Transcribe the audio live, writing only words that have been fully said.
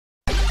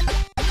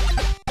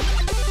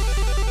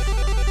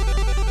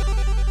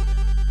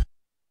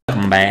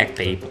back,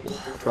 people.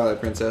 Twilight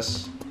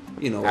Princess.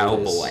 You know what Oh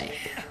it is. boy.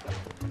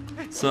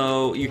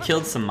 So you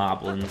killed some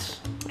moblins.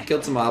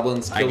 Killed some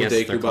moblins, killed they're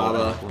Deku called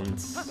Baba.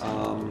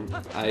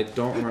 moblins. I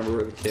don't remember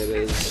where the kid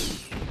is.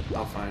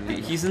 I'll find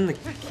him. He's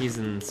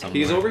in somewhere.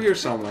 He's over here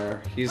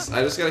somewhere. I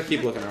just gotta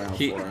keep looking around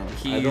for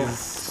him.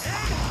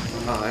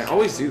 I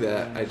always do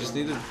that. I just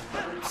need to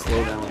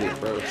slow down the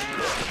approach.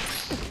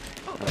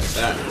 Alright,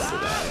 that needs to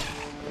die.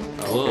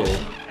 Oh,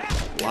 okay.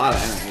 A lot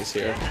of enemies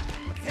here.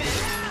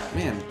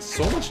 Man,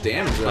 so much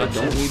damage that I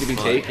don't need to be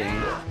taking.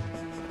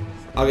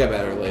 I'll get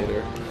better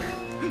later.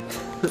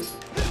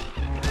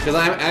 Because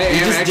I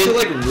am actually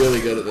like really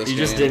good at this game. You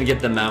just didn't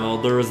get the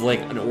memo. There was like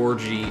an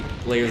orgy,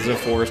 there's a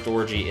forest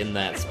orgy in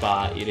that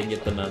spot. You didn't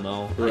get the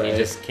memo. Right. You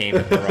just came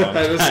at the wrong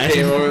I just time.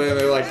 came over there and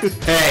they're like,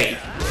 hey,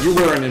 you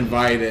weren't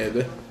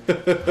invited.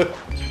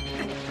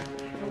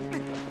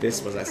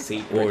 This was a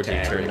secret. Orgy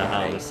turned to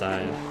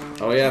homicide.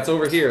 Oh yeah, it's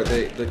over here.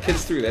 The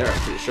kid's through there, I'm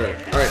pretty sure.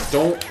 Alright,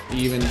 don't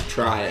even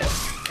try it.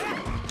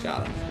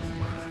 Got him.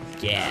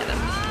 Get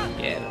him.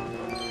 Get him.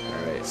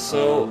 Alright.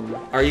 So,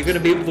 are you going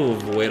to be able to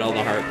avoid all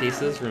the heart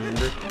pieces,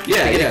 remember?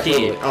 Yeah, yeah,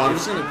 totally. Oh, I'm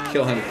just gonna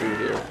kill him through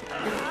here.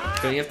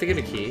 Don't you have to get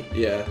a key?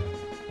 Yeah.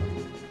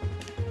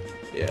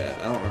 Yeah,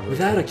 I don't remember.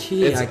 Without a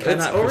key, I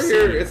cannot It's over proceed.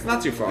 here. It's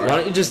not too far. Why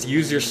don't you just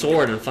use your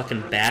sword and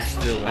fucking bash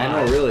through the lock? I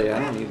know, really. I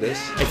don't need this.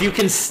 If you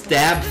can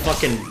stab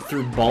fucking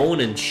through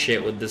bone and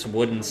shit with this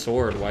wooden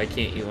sword, why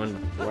can't you break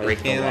the lock? Why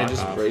can't I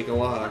just off? break a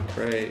lock?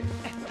 Right.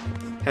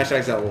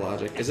 Hashtag Zelda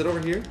logic. Is it over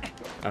here?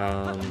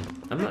 I'm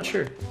not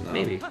sure. No.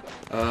 Maybe.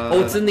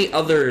 Oh, it's in the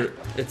other.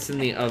 It's in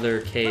the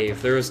other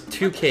cave. There was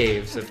 2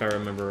 caves, if I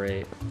remember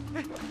right.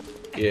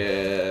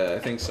 Yeah, I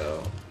think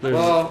so.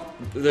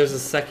 There's a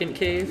second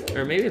cave,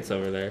 or maybe it's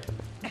over there.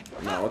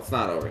 No, it's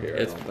not over here.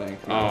 I don't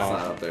think. No, it's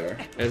not up there.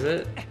 Is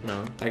it?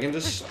 No. I can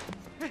just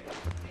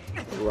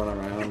run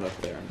around up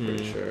there. I'm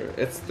pretty sure.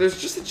 There's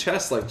just a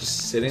chest like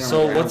just sitting on the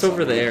ground. So what's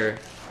over somewhere. there?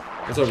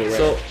 It's over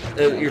there.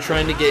 So you're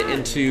trying to get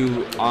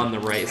into on the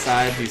right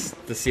side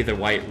to see the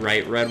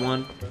red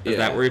one. Is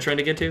that where you're trying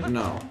to get to?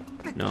 No.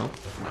 No.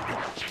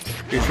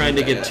 You're trying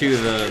to get to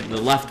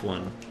the left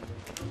one.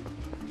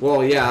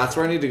 Well, yeah, that's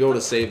where I need to go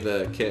to save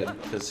the kid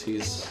because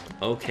he's.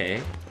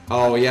 Okay.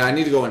 Oh yeah, I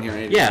need to go in here.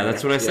 Yeah,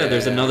 that's what I said.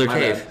 There's another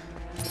cave.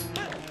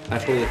 I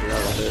totally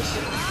forgot about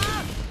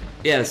this.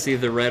 Yeah, see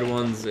the red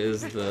ones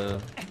is the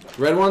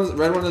red one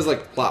is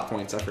like plot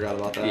points. I forgot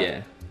about that.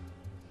 Yeah.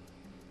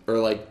 Or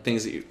like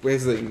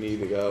places that you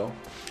need to go.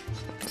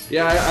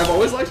 Yeah, I've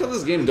always liked how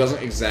this game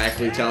doesn't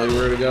exactly tell you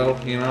where to go,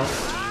 you know?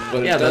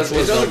 But yeah, it does a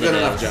good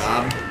enough does.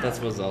 job. That's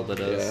what Zelda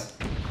does.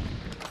 Yeah.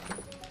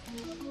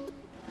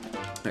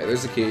 Alright,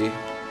 there's the key.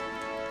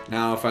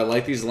 Now, if I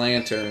light these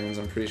lanterns,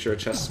 I'm pretty sure a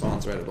chest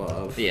spawns right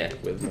above. Yeah,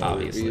 with more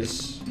obviously.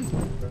 rubies.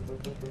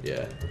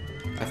 Yeah.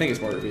 I think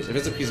it's more rubies. If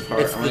it's a piece of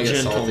heart, It's I'm gonna the get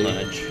gentle salty.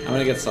 nudge. I'm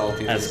gonna get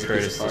salty. As if it's a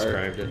Curtis piece of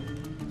heart. described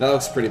it. That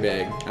looks pretty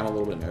big. I'm a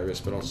little bit nervous,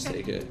 but I'll just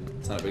take it.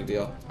 It's not a big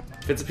deal.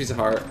 If it's a piece of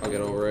heart, I'll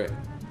get over it.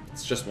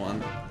 It's just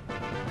one.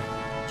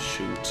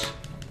 Shoot.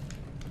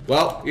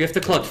 Well, You have to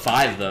collect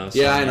 5 though. So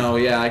yeah, I know.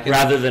 Yeah, I can.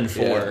 rather than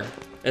 4. Yeah.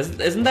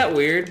 Isn't that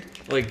weird?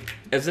 Like,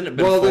 hasn't it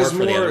been Well, 4 there's for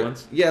more. the other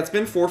ones? Yeah, it's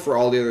been 4 for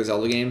all the other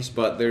Zelda games,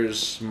 but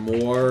there's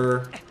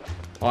more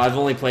Well, I've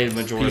only played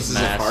Majora's pieces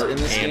of Mask heart in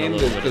this and a game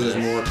little bit because of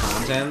there's this. more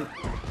content.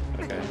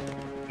 Okay.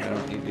 I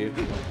don't need you.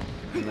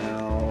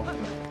 Now,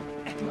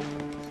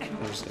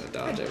 I'm just gonna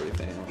dodge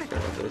everything. I don't care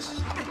about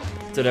this.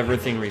 Did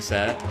everything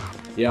reset?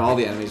 Yeah, all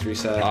the enemies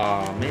reset.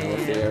 Aw, man.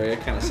 With the area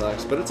kind of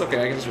sucks, but it's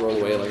okay. I can just roll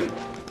away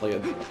like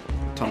a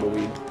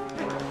tumbleweed.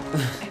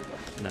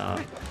 Nah.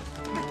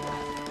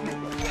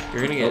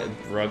 You're gonna get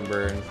rug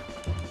burn.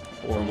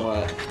 Or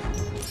what?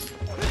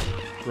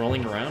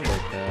 Rolling around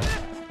like that.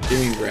 You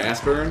mean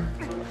grass burn?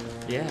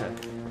 Yeah.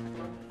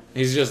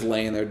 He's just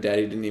laying there dead.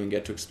 He didn't even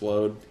get to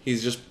explode.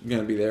 He's just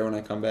gonna be there when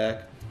I come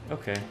back.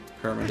 Okay.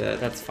 Permadead.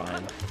 That's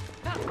fine.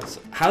 So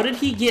how did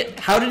he get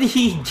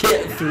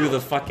through the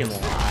fucking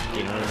lock,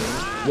 you know what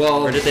I mean?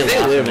 Well, Or did they they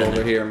lock live him in over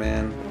there? here,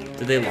 man.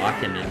 Did they lock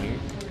him in here?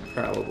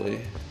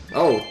 Probably.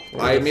 Oh,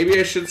 maybe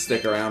I should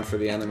stick around for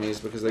the enemies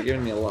because they're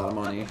giving me a lot of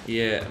money.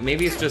 Yeah,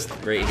 maybe it's just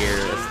right here.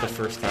 It's the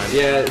first time.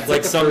 Yeah, it's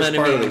like the some first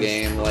part of the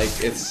enemies- game. Like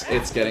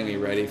it's getting me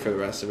ready for the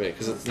rest of it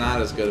because it's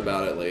not as good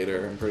about it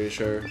later. I'm pretty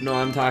sure. No,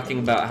 I'm talking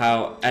about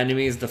how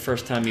enemies, the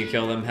first time you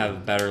kill them,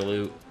 have better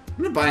loot.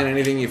 I'm not buying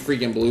anything, you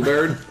freaking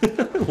bluebird.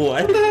 What?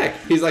 What the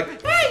heck? He's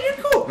like, hey,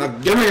 you're cool. Now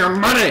give me your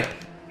money.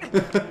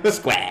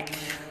 Squack.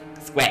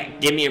 Squack,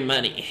 give me your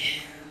money.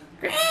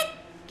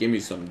 Give me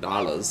some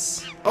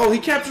dollars. Oh, he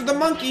captured the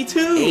monkey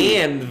too.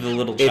 And the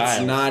little child.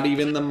 It's not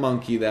even the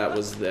monkey that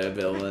was the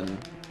villain.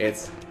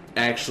 It's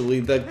actually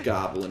the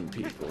goblin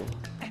people.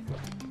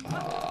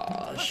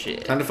 Oh,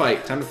 shit. Time to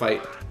fight. Time to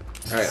fight.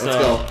 All right, let's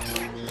go.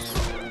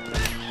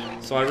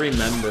 So I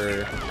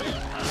remember.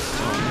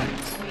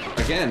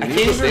 Again, I can't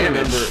needless even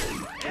damage.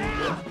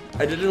 remember.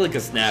 I did like a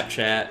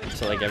Snapchat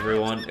to like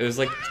everyone. It was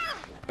like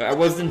I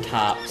was in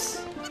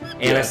Tops,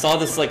 and I saw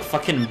this like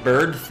fucking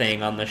bird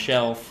thing on the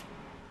shelf.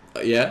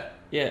 Yeah.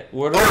 Yeah.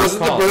 What oh, is it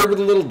the bird with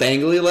the little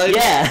dangly legs?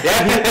 Yeah.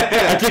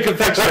 I took a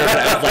picture of it.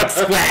 I was like,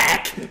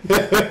 squack.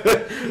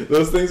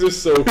 Those things are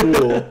so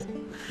cool.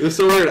 They're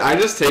so weird. I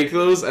just take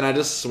those and I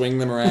just swing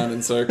them around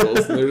in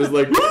circles. And they're just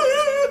like,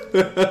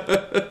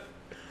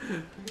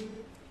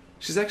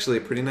 she's actually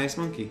a pretty nice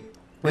monkey.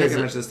 Wait, I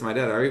can mention this to my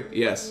dad, are you?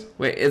 Yes.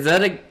 Wait,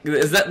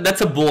 that's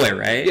a boy,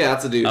 right? Yeah,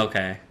 that's a dude.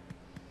 Okay.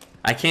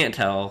 I can't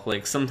tell.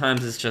 Like,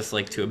 sometimes it's just,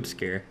 like, too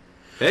obscure.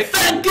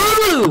 Fat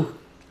Guru!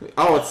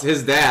 Oh, it's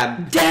his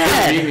dad.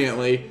 Dad!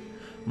 Conveniently.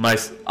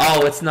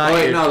 Oh, it's not. Oh,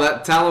 wait, no,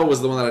 that Tallow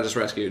was the one that I just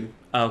rescued.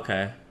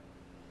 Okay.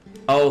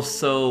 Oh,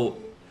 so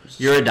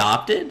you're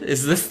adopted?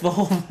 Is this the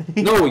whole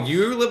thing? No,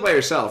 you live by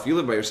yourself. You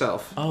live by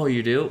yourself. Oh,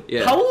 you do?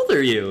 Yeah. How old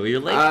are you? You're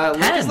like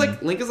 10.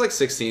 Link is like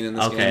 16 in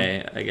this game.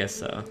 Okay, I guess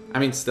so. I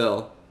mean,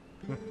 still.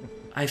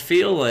 I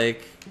feel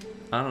like,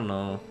 I don't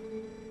know.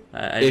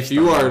 If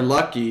you are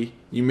lucky,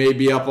 you may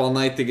be up all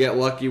night to get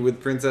lucky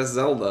with Princess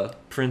Zelda.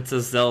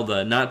 Princess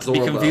Zelda, not to be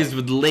confused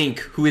with Link,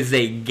 who is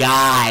a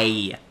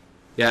guy.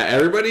 Yeah,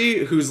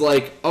 everybody who's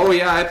like, oh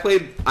yeah, I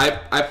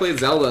played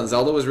Zelda and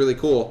Zelda was really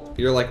cool.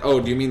 You're like, oh,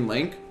 do you mean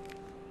Link?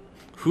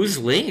 Who's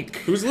Link?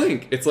 Who's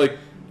Link? It's like,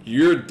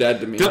 you're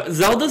dead to me.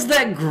 Zelda's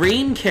that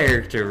green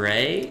character,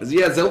 right?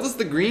 Yeah, Zelda's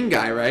the green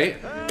guy, right?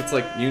 It's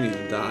like, you need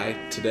to die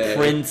today.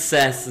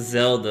 Princess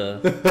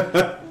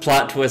Zelda.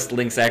 Plot twist,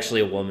 Link's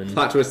actually a woman.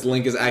 Plot twist,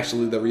 Link is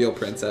actually the real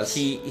princess.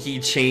 He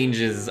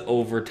changes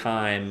over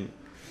time.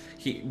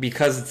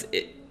 Because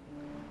it's...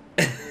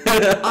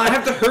 I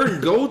have to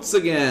herd goats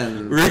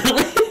again. Really?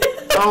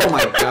 Oh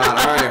my god.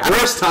 Alright,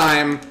 horse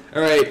time.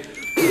 Alright.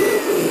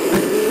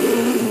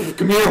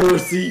 Come here,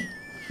 horsey.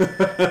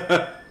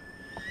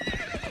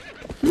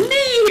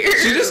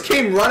 She just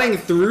came running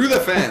through the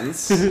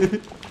fence.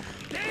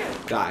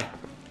 Die.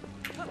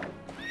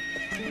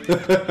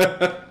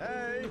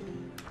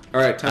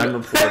 Alright,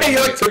 time to... Hey, he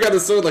like took out the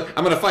sword like,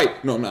 I'm gonna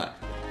fight. No, I'm not.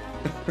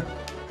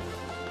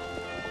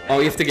 Oh,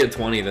 you have to get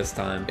 20 this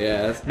time.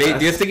 Yeah. Do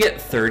you have to get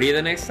 30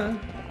 the next time?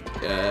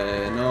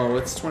 No,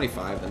 it's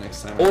 25 the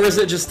next time. Or is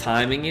it just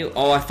timing you?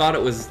 Oh, I thought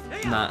it was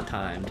not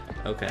timed.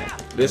 Okay.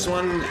 This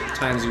one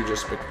times you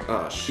just...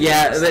 Oh, shit.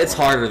 Yeah, it's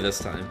harder this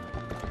time.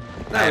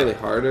 Not really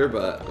harder,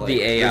 but... Like,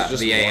 the AI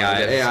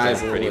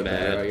is pretty bad.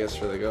 Better, I guess,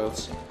 for the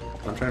goats.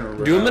 I'm trying to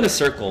remember. Do them in a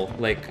circle.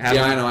 Like, have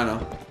I know.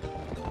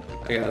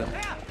 I got it.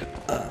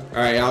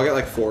 Alright, I'll get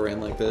like 4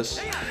 in like this.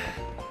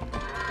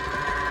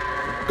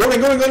 Go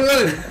in! It's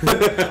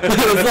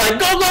like,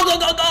 go!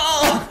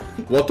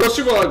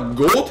 私は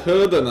ゴートヘ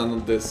ーダーな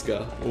のです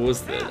か? What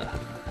was that?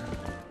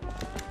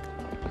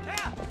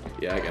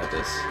 Yeah, I got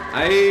this.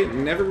 I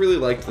never really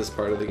liked this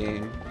part of the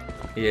game.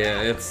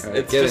 Yeah, it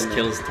just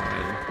kills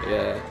time.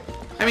 Yeah.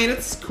 I mean,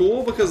 it's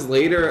cool because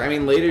later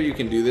you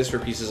can do this for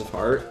pieces of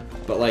heart,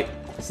 but like,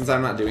 since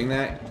I'm not doing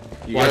that,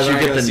 you watch guys you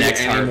aren't get gonna the see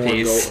next any heart more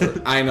piece.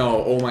 I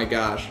know, oh my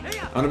gosh.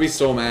 I'm gonna be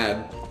so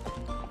mad.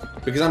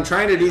 Because I'm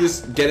trying to do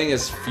this getting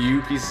as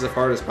few pieces of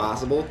heart as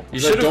possible.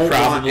 You should have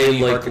probably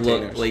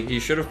you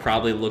should have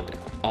probably looked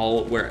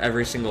where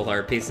every single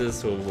heart piece is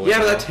to avoid. Yeah,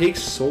 but that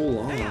takes so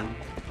long.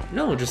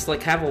 No, just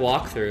like have a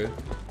walkthrough.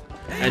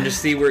 And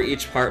just see where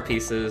each part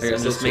piece is and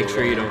just make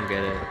sure you don't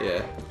get it.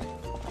 Yeah.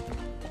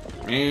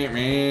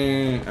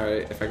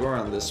 Alright, if I go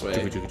around this way, I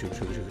should be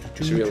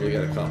able to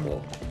get a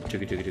couple.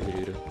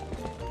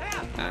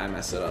 I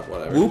messed it up,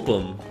 whatever. Whoop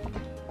them.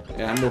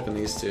 Yeah, I'm whooping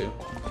these two.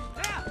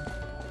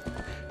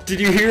 Did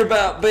you hear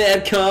about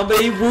bad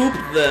comedy? Whoop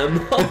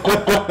them.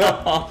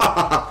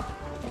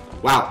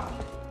 Wow.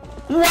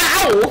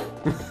 Wow!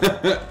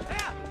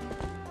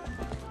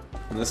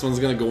 And this one's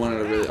gonna go on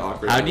at a really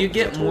awkward. How do you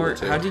get more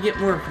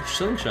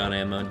slingshot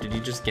ammo? Did you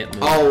just get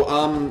more?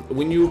 Oh,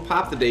 when you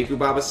pop the Deku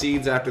Baba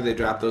seeds after they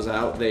drop those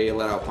out, they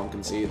let out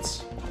pumpkin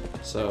seeds.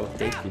 So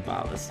Deku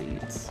Baba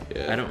seeds.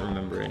 Yeah. I don't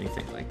remember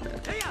anything like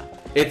that.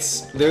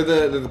 They're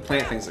the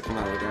plant things that come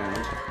out of the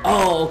ground.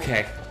 Oh,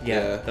 okay.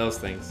 Yeah. Those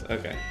things.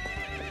 Okay.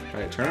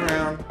 Alright, turn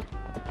around.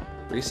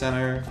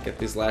 Recenter. Get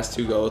these last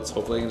 2 goats.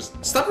 Hopefully I can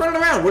just... Stop running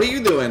around! What are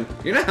you doing?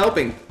 You're not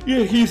helping.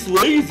 Yeah, he's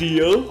lazy,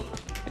 yo.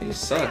 He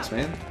sucks,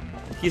 man.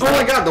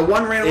 My god, the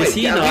one ran away. Is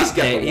he not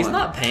paying? He's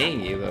not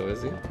paying you, though,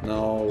 is he?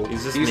 No.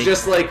 He's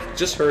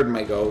just herding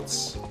my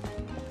goats.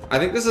 I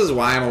think this is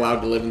why I'm allowed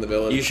to live in the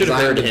village. You should have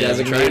heard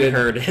him. Try to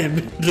herd him.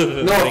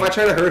 No, if I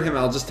try to herd him,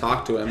 I'll just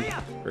talk to him.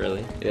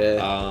 Really?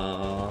 Yeah.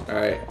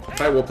 Alright.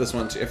 If I whoop this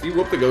one too, if you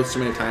whoop the goats too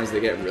many times, they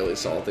get really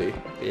salty.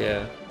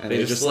 Yeah. And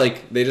they just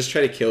they just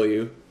try to kill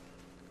you.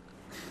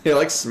 They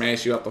like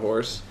smash you off the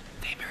horse.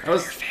 They murder your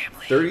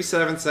family.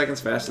 37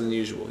 seconds faster than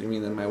usual. You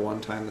mean than my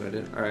one time that I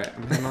didn't? Alright,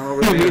 I'm heading on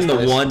over to I mean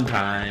the one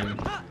time.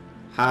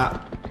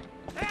 Ha.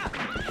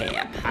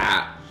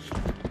 Ha.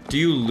 Do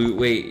you loot?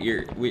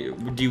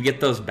 Do you get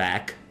those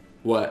back?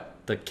 What?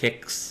 The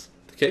kicks?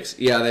 The kicks?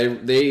 Yeah,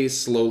 they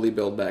slowly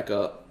build back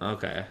up.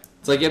 Okay.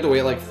 It's like you have to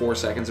wait like 4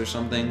 seconds or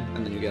something,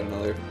 and then you get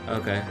another.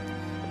 Okay.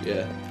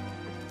 Yeah.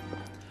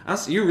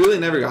 Honestly, you really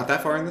never got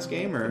that far in this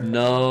game, or?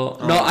 No.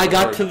 No, I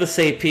got to the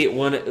Pete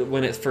when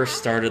it first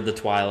started the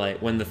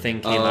Twilight, when the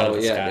thing came out of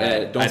the sky.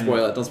 Yeah, don't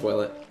spoil it. Don't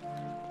spoil it.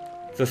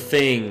 The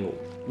thing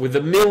with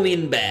a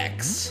million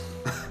backs.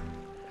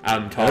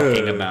 I'm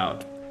talking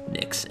about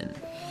Nixon.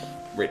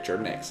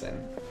 Richard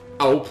Nixon.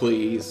 Oh,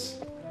 please.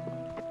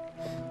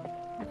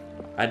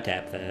 I'd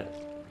tap that.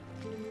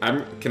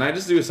 Can I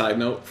just do a side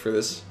note for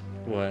this?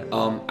 What?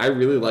 I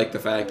really like the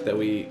fact that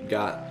we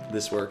got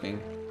this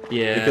working.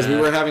 Yeah. Because we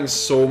were having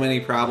so many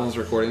problems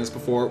recording this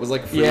before. It was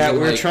like freezing, yeah, we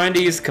were trying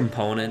to use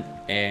component,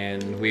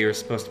 and we were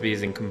supposed to be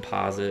using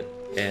composite,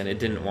 and it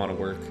didn't want to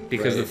work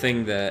because the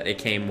thing that it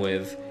came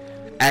with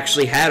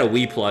actually had a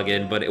Wii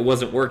plugin, but it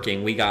wasn't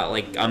working. We got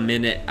like a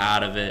minute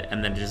out of it,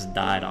 and then it just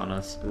died on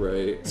us.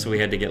 Right. So we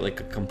had to get like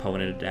a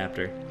component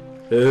adapter.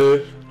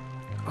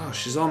 Oh,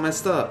 she's all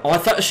messed up. Oh, I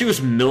thought she was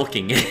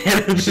milking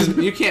it.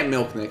 You can't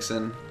milk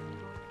Nixon.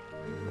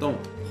 Don't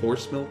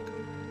horse milk.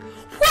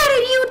 What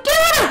did you do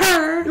to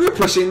her? You were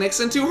pushing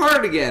Nixon too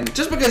hard again.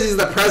 Just because he's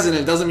the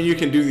president doesn't mean you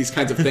can do these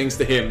kinds of things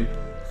to him.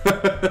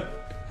 I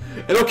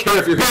don't care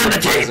if you're his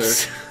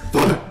advisor.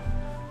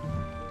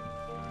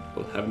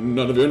 We'll have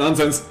none of your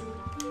nonsense.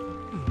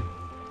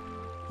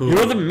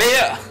 You're the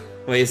mayor.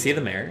 Wait, is he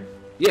the mayor?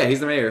 Yeah, he's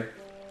the mayor.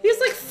 He's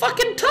like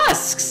fucking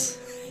tusks.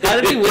 How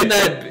did he win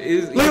that?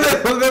 Look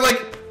at that. They're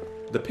like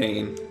the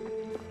pain.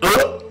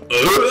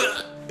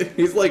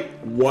 He's like,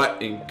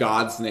 what in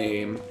God's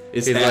name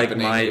is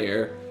happening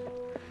here?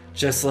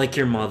 Just like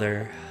your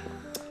mother.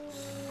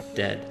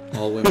 Dead.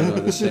 All women are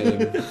the same.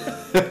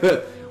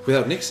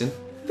 Without Nixon,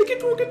 the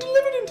gift won't get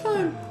delivered in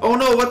time. Oh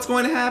no, what's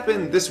going to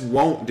happen? This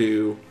won't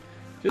do.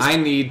 I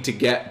need to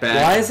get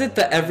back. Why is it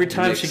that every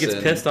time Nixon. she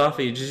gets pissed off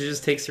at you, she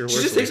just takes your horse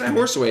away? She just takes my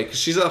horse away because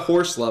she's a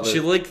horse lover.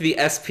 She's like the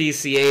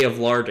SPCA of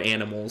large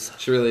animals.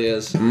 She really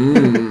is.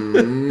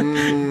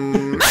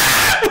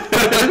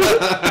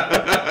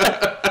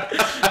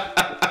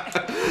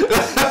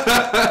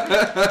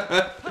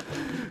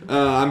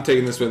 I'm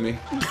taking this with me.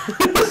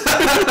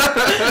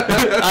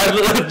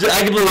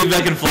 I can believe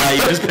I can fly.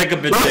 You just pick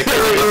up a chicken.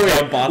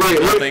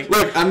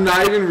 Look, I'm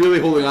not even really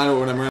holding on to it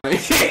when I'm running.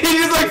 He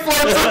just like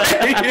floats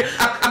away.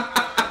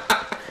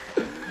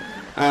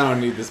 I don't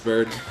need this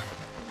bird.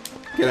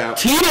 Get out.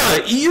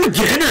 Tina, eat your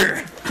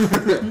dinner.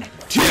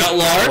 Tina,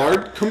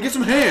 lard, come get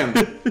some ham.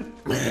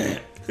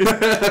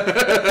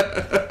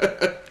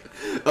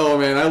 Oh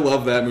man, I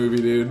love that movie,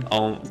 dude.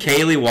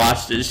 Kaylee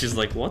watched it. She's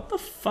like, "What the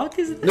fuck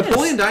is this?"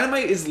 Napoleon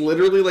Dynamite is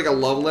literally like a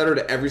love letter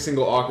to every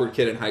single awkward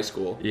kid in high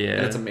school. Yeah,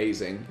 and it's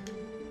amazing.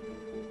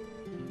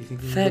 You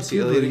think we can see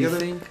Elliot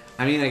together?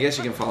 I mean, I guess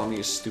you can follow me,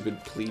 you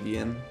stupid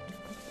plebeian.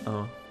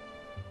 Oh,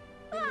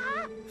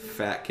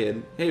 fat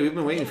kid. Hey, we've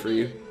been waiting for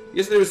you.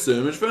 Yesterday was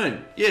so much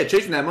fun. Yeah,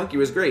 chasing that monkey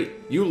was great.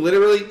 You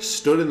literally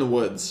stood in the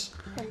woods.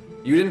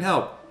 You didn't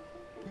help.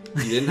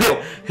 You didn't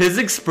help. His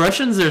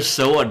expressions are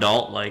so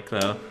adult-like,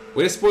 though.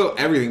 Way to spoil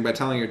everything by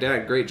telling your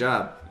dad, great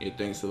job. He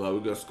thinks that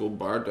we got school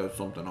bar does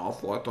something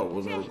awful. I thought it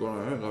wasn't ever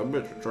going to end. I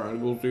bet you're trying to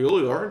go see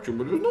Elliot, aren't you?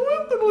 But there's no way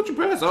I'm going to let you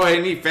pass. Oh,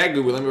 hey, neat fat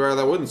goo, let me borrow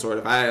that wooden sword.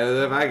 If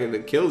I could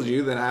have killed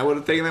you, then I would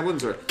have taken that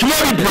wooden sword. Come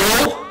on, bro!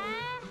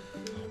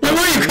 Why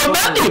won't you come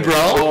at me, bro?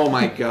 Oh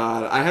my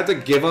god. I have to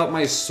give up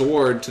my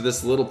sword to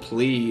this little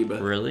plebe.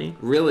 Really?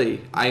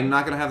 Really. I'm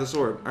not going to have the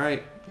sword.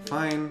 Alright,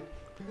 fine.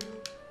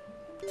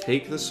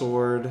 Take the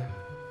sword.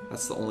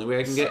 That's the only way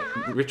I can get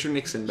Richard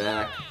Nixon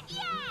back.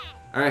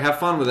 Alright, have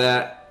fun with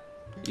that.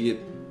 You're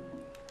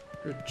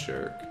a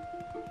jerk.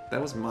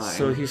 That was mine.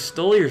 So he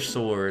stole your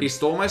sword. He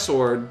stole my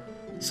sword.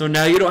 So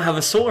now you don't have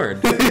a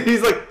sword.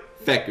 He's like,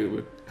 fat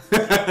goo. These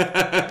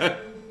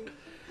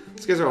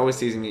guys are always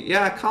teasing me.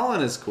 Yeah,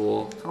 Colin is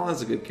cool.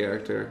 Colin's a good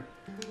character.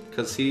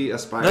 Because he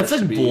aspires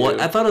to be boy. you.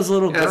 I thought it was a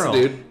little girl. That's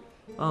a dude.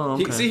 Oh,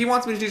 okay. He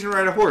wants me to teach him to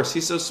ride a horse.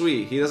 He's so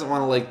sweet. He doesn't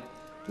want to, like,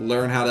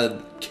 learn how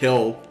to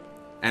kill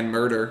and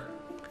murder.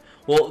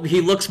 Well, he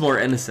looks more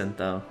innocent,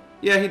 though.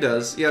 Yeah, he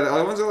does. Yeah, the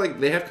other ones are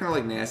like, they have kind of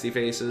like nasty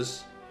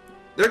faces.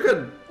 They're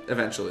good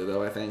eventually,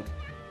 though, I think.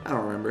 I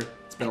don't remember.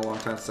 It's been a long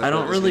time since I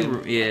don't really,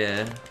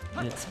 yeah,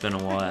 it's been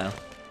a while.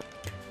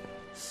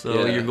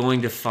 So you're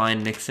going to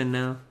find Nixon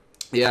now?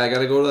 Yeah, I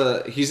gotta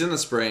go to, he's in the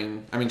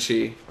spring. I mean,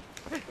 she.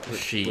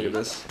 She. Look at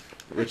this.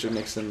 Richard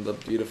Nixon, the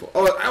beautiful.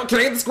 Oh, can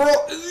I get the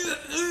squirrel?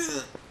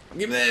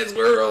 Give me that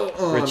squirrel.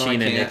 Oh, Regina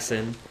no, I can't.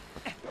 Nixon.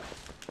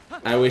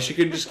 I wish you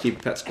could just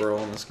keep pet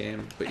squirrel in this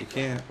game, but you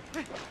can't.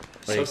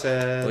 Like, so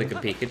sad. Like a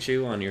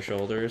Pikachu on your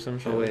shoulder or some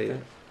shit. Oh wait, like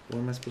that? what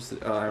am I supposed to?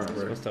 Oh, I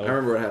remember. I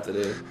remember what I have to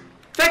do.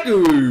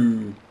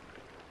 Faku!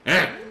 If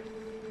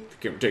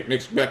you can't take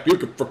Nixon back, you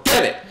can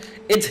forget it.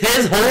 It's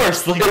his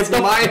horse. Like, it's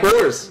my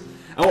horse.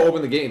 I won't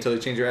open the gate until you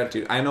change your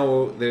attitude. I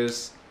know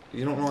there's.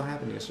 You don't know what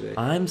happened yesterday.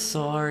 I'm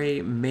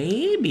sorry.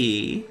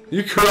 Maybe.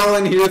 You crawl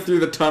in here through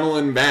the tunnel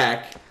and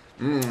back.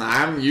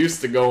 I'm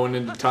used to going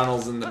into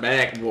tunnels in the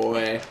back,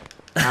 boy.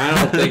 I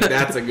don't think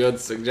that's a good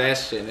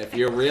suggestion. If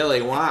you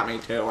really want me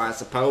to, I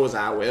suppose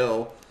I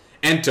will.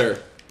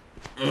 Enter.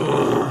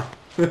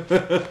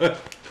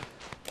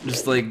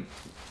 Just like...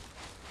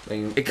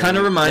 It kind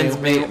of reminds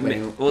me...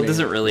 Well, it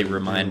doesn't really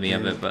remind me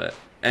of it, but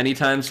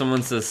anytime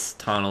someone says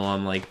tunnel,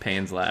 I'm like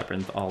Pan's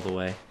Labyrinth all the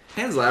way.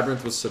 Pan's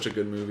Labyrinth was such a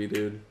good movie,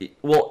 dude.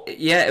 Well,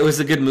 yeah, it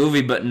was a good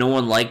movie, but no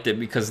one liked it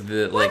because of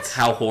the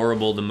how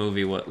horrible the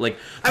movie was. Like,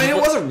 I mean, it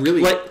was a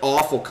really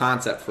awful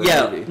concept for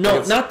a movie.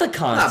 No, not the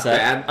concept. Not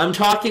bad. I'm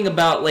talking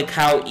about like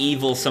how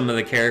evil some of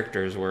the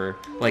characters were,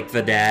 like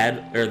the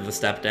dad or the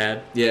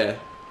stepdad. Yeah,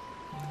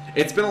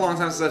 it's been a long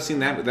time since I've seen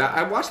that.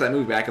 I watched that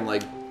movie back in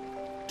like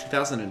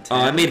 2010.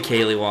 Oh, I made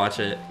Kaylee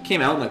watch it. It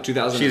came out in like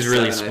 2007. She's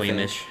really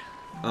squeamish.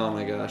 Oh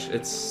my gosh,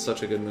 it's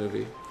such a good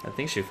movie. I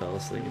think she fell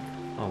asleep.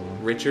 Oh.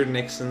 Richard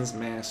Nixon's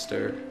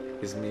master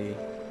is me.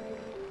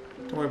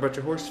 Don't worry about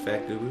your horse,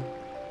 fat goo.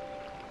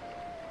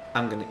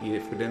 I'm gonna eat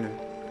it for dinner.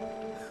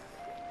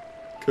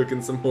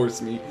 Cooking some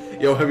horse meat.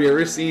 Yo, have you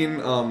ever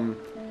seen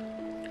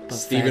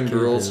Stephen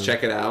Brule's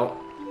Check It Out?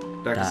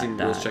 Dr. Stephen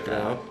Brule's Check It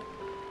Out.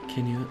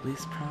 Can you at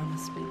least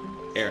promise me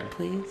this? Aaron.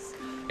 Please?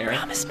 Aaron?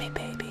 Promise me,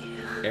 baby.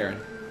 Aaron.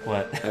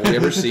 What? Have you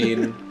ever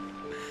seen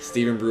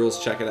Stephen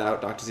Brule's Check It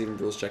Out? Dr. Stephen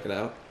Brule's Check It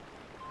Out?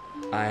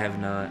 I have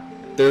not.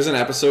 There's an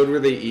episode where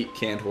they eat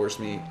canned horse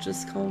meat.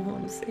 Just come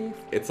home safe.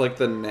 It's like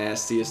the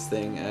nastiest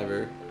thing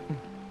ever.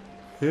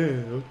 Yeah,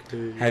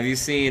 okay. Have you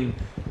seen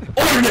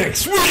Our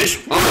Next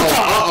Wish?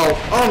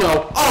 Oh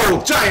no.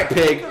 Oh, giant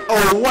pig.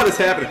 Oh, what is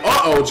happening?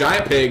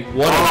 Giant pig.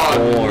 What a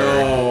bore.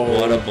 No.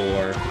 What a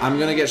bore. I'm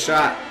gonna get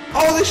shot.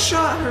 Oh, they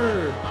shot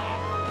her.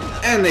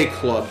 And they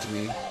clubbed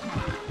me.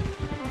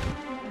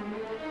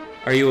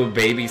 Are you a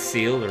baby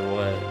seal or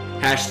what?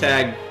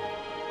 Hashtag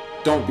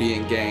don't be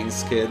in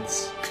gangs,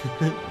 kids.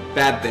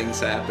 Bad things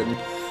happen.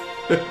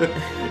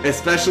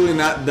 Especially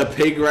not the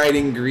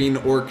pig-riding green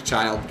orc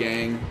child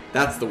gang.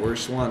 That's the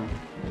worst one.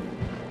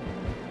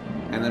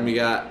 And then we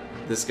got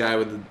this guy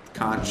with the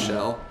conch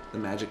shell. The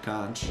magic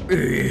conch.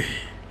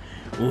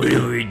 What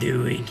are we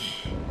doing?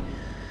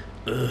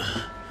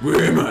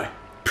 Where am I?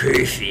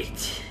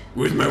 Perfect.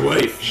 Where's my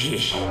wife?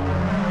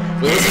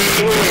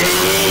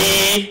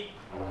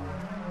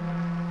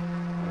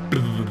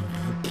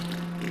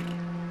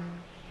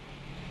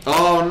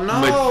 Oh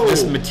no!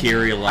 This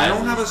materializes. I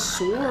don't have a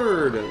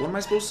sword. What am I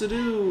supposed to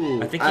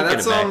do? I think you get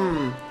it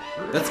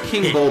back. That's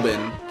King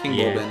Bulbin. King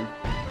Yeah. Bulbin.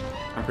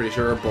 I'm pretty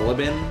sure, or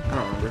Bullabin. I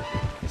don't remember.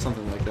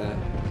 Something like that.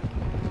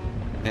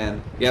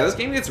 And yeah, this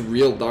game gets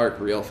real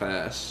dark real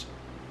fast.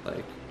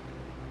 Like,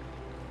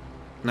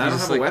 now I don't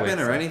have a weapon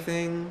or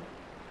anything.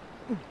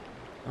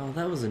 Oh,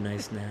 that was a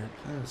nice nap.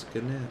 That was a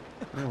good nap.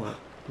 Now what?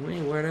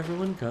 Wait, where'd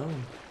everyone go?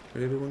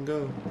 Where'd everyone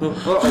go?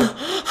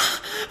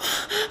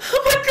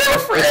 My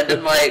girlfriend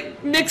and my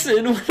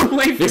Nixon went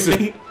away from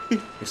me.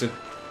 Nixon.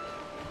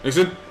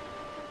 Nixon.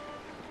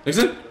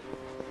 Nixon.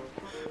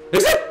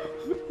 Nixon.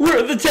 Where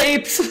are the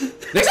tapes?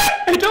 Nixon.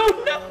 I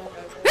don't know.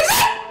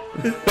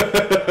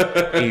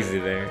 Nixon. Easy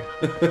there.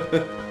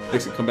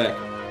 Nixon, come back.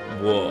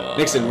 Whoa.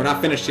 Nixon, we're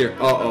not finished here.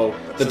 Uh-oh.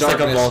 The darkness.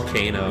 Like a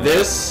volcano.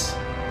 This.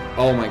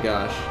 Oh my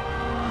gosh.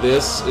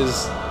 This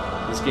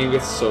game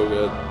gets so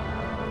good.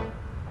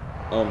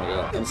 Oh my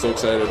god. I'm so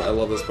excited. I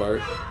love this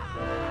part.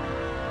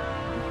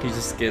 He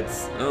just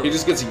gets... Oh. He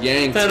just gets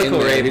yanked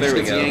Tentacle in there. rape. He just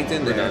There we gets go. yanked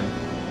in We're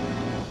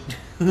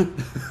there.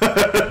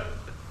 done.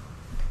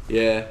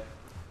 Yeah.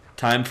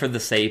 Time for the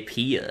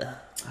Sapia.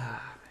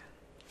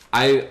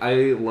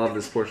 I love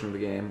this portion of the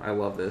game. I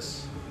love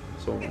this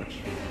so much.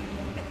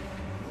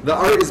 The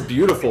art is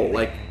beautiful,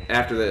 like,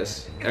 after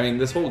this. I mean,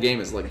 this whole game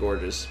is, like,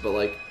 gorgeous, but,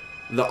 like,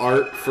 the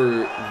art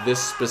for this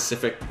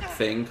specific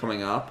thing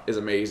coming up is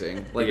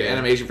amazing. Like, the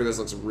animation for this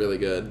looks really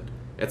good.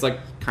 It's, like,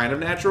 kind of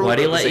natural, Why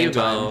do you but at the let you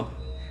same go? time,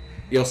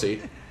 you'll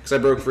see. Because I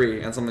broke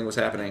free and something was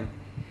happening.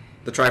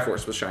 The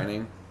Triforce was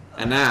shining.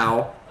 And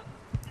now,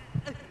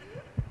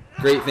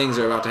 great things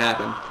are about to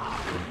happen.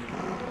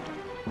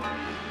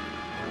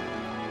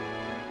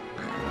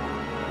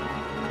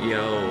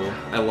 Yo.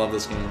 I love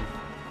this game.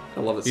 I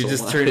love it so You much.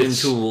 just turned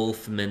into a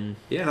Wolfman.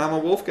 Yeah, and I'm a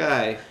wolf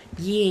guy.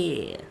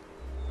 Yeah.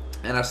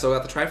 And I've still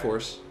got the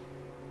Triforce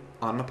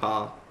on my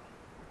paw.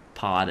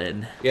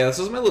 Potted. Yeah, this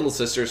was my little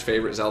sister's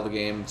favorite Zelda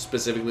game,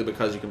 specifically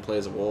because you can play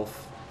as a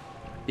wolf.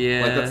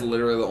 Yeah. Like, that's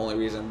literally the only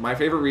reason. My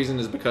favorite reason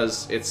is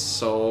because it's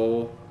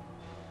so,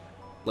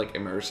 like,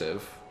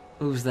 immersive.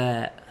 Who's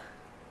that?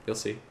 You'll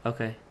see.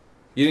 Okay.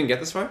 You didn't get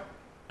this far?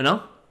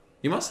 No?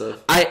 You must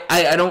have.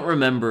 I don't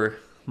remember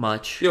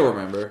much. You'll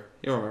remember.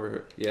 You'll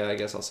remember. Yeah, I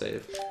guess I'll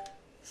save.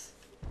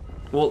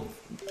 Well,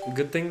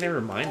 good thing they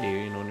remind you,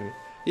 you know.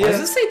 Yeah. Why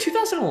does it say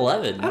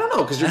 2011? I don't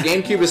know, because your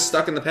GameCube is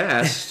stuck in the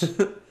past.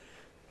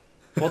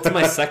 Well, it's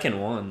my second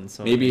one,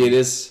 so... Maybe it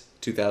is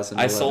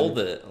 2011. I sold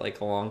it, like,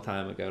 a long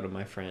time ago to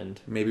my friend.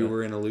 Maybe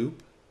we're in a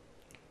loop?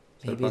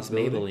 Maybe it's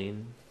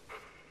Maybelline.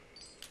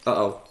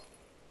 Uh-oh.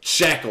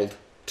 Shackled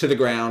to the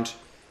ground.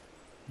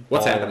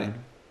 What's happening?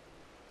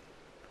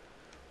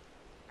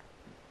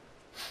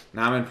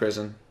 Now I'm in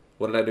prison.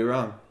 What did I do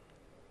wrong?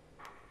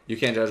 You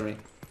can't judge me.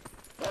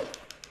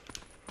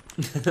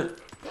 I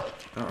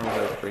don't know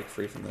how to break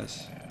free from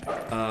this.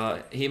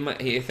 I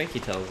think he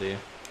tells you.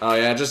 Oh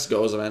yeah, it just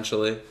goes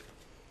eventually.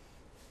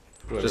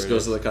 Whoever Just it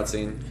goes is. to the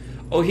cutscene.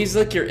 Oh, he's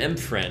like your imp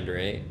friend,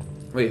 right?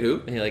 Wait,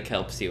 who? He like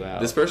helps you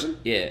out. This person?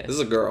 Yeah. This is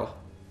a girl.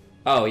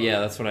 Oh, yeah,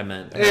 that's what I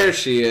meant. There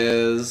she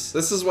is.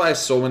 This is why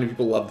so many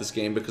people love this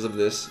game, because of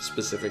this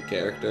specific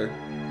character.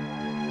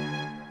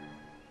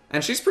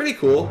 And she's pretty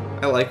cool.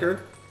 I like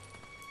her.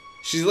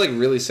 She's, like,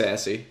 really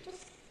sassy.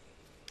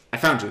 I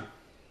found you.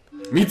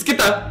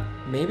 Mitsuki-ta!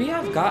 Maybe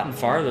I've gotten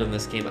farther in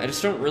this game. I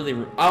just don't really...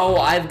 Oh,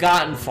 I've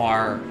gotten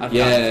far. I've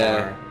gotten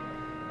far.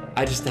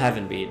 I just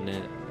haven't beaten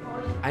it.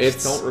 I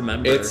just don't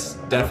remember. It's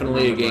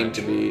definitely a game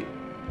to beat.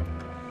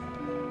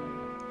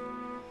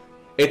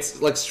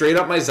 It's like straight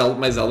up my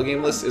Zelda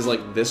game list is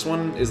like this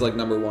one is like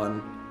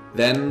 #1,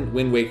 then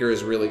Wind Waker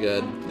is really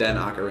good, then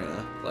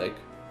Ocarina. Like,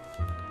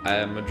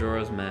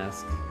 Majora's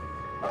Mask.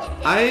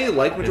 I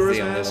like Majora's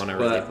Mask, Mask, one I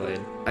but really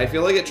played. I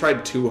feel like it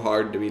tried too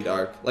hard to be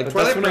dark. Like But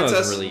Twilight that's when Princess. I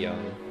was really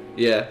young.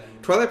 Yeah,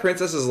 Twilight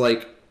Princess is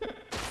like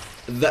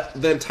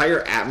the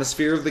entire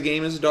atmosphere of the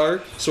game is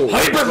dark. So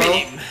Hyper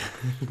beam.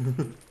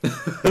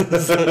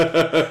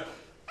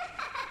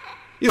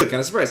 You look kind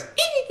of surprised.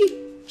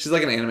 She's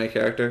like an anime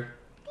character.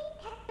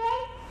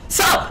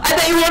 So, I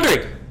bet you're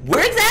wondering,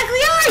 where exactly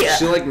are you?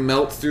 She like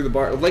melts through the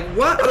bar. Like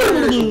what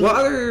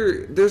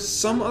other? There's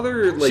some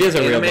other like She has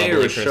a real anime or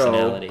bubbly show.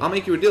 personality. I'll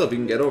make you a deal if you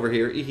can get over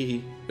here. Wait,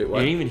 You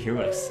what? didn't even hear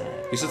what I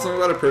said. You said something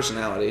about her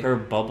personality. Her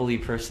bubbly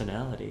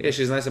personality. Yeah,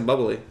 she's nice and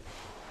bubbly.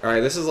 All right,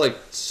 this is like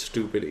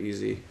stupid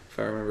easy if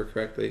I remember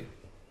correctly.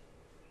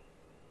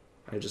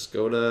 I just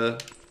go to.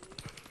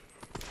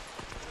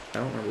 I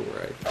don't remember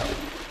where I.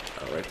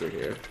 Oh, right through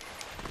here.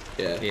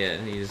 Yeah.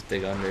 Yeah, you just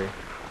dig under.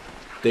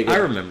 Dig it. I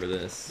remember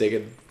this. Dig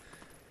it.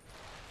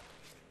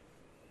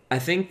 I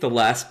think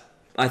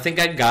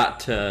I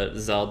got to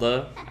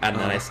Zelda, and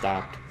then I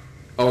stopped.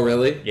 Oh,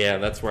 really? Yeah,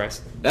 that's where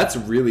That's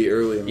really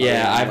early in the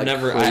Yeah, game, I've like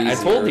never... I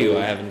crazy told you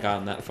early. I haven't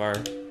gotten that far.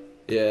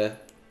 Yeah.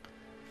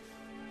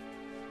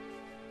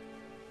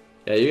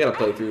 Yeah, you gotta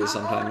play through this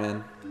sometime,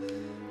 man.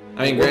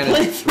 I mean, We're granted...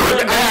 playing through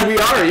it now. We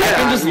are, yeah. I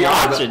can just we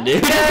are, watch but- it,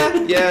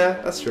 dude.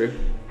 Yeah, that's true.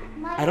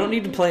 I don't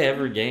need to play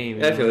every game.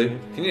 Yeah, I feel you.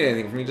 If you need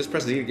anything from me, just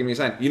press Z to give me a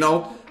sign. You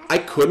know, I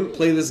couldn't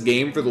play this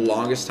game for the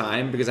longest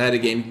time because I had a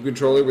GameCube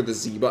controller where the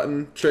Z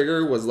button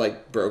trigger was,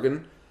 like,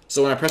 broken.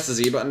 So when I pressed the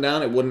Z button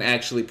down, it wouldn't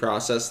actually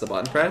process the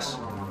button press.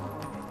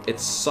 It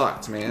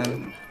sucked,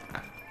 man.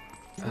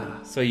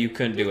 So you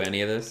couldn't do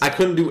any of this? I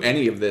couldn't do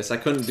any of this. I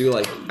couldn't do,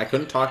 like, I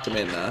couldn't talk to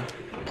Midna.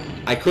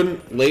 I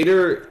couldn't,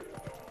 later,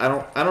 I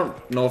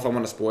don't know if I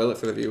want to spoil it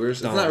for the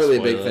viewers. It's not really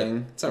a big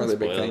thing. It's not really a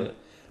big thing.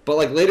 But,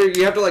 like, later,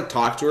 you have to, like,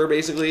 talk to her,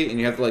 basically, and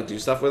you have to, like, do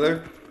stuff with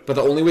her. But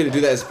the only way to do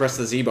that is press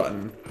the Z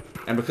button.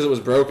 And because it was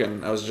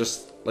broken, I was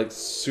just, like,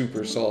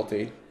 super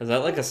salty. Is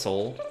that like a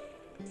soul?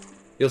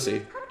 You'll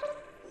see.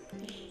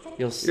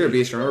 You'll see. You're a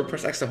beast, remember?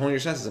 Press X to hone your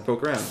senses and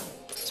poke around.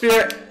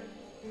 Spirit!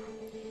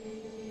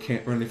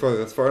 Can't run any further.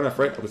 That's far enough,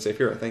 right? I would save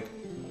here, I think.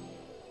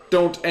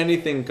 Don't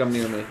anything come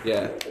near me.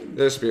 Yeah,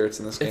 there's spirits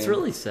in this game. It's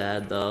really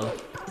sad, though.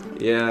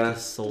 Yeah.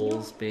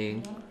 Souls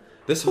being...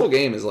 This whole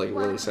game is, like,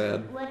 really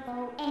sad.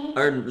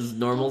 Are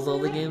normal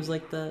Zelda games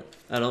like that?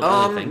 I don't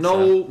really think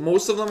no,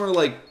 most of them are,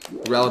 like,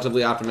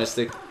 relatively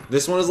optimistic.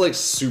 This one is, like,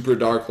 super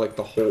dark, like,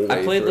 the whole way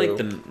I played,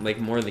 through. like,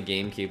 more of the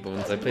GameCube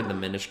ones. I played the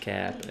Minish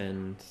Cap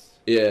and...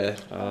 Yeah.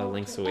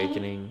 Link's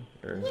Awakening,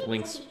 or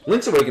Link's...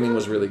 Link's Awakening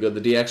was really good.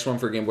 The DX one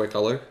for Game Boy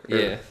Color?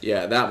 Yeah.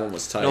 Yeah, that one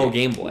was tight. No,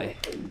 Game Boy.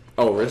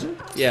 Oh, original?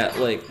 Yeah,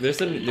 like, there's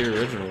the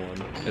original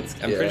one.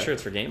 I'm pretty sure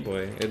it's for Game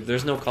Boy.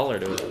 There's no color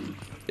to it.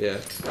 Yeah.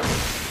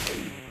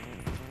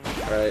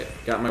 Alright,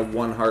 got my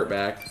one heart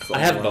back. I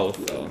have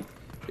both, though.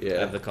 Yeah. I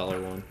have the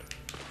color one.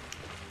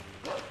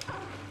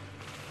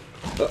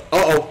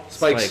 Uh-oh,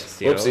 spikes.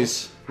 Spikes, yo.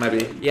 Whoopsies. Might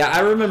be. Yeah, I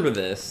remember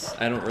this.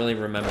 I don't really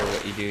remember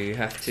what you do. You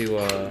have to,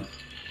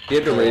 You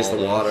have to raise the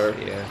those. water.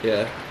 Yeah.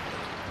 Yeah.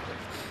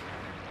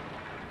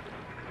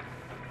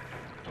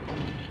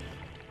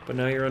 But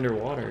now you're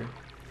underwater.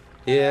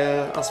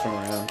 Yeah, I'll swim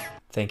around.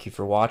 Thank you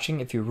for watching.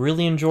 If you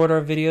really enjoyed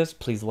our videos,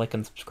 please like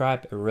and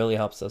subscribe. It really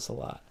helps us a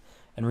lot.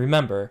 And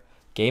remember,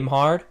 game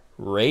hard,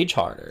 rage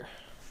harder.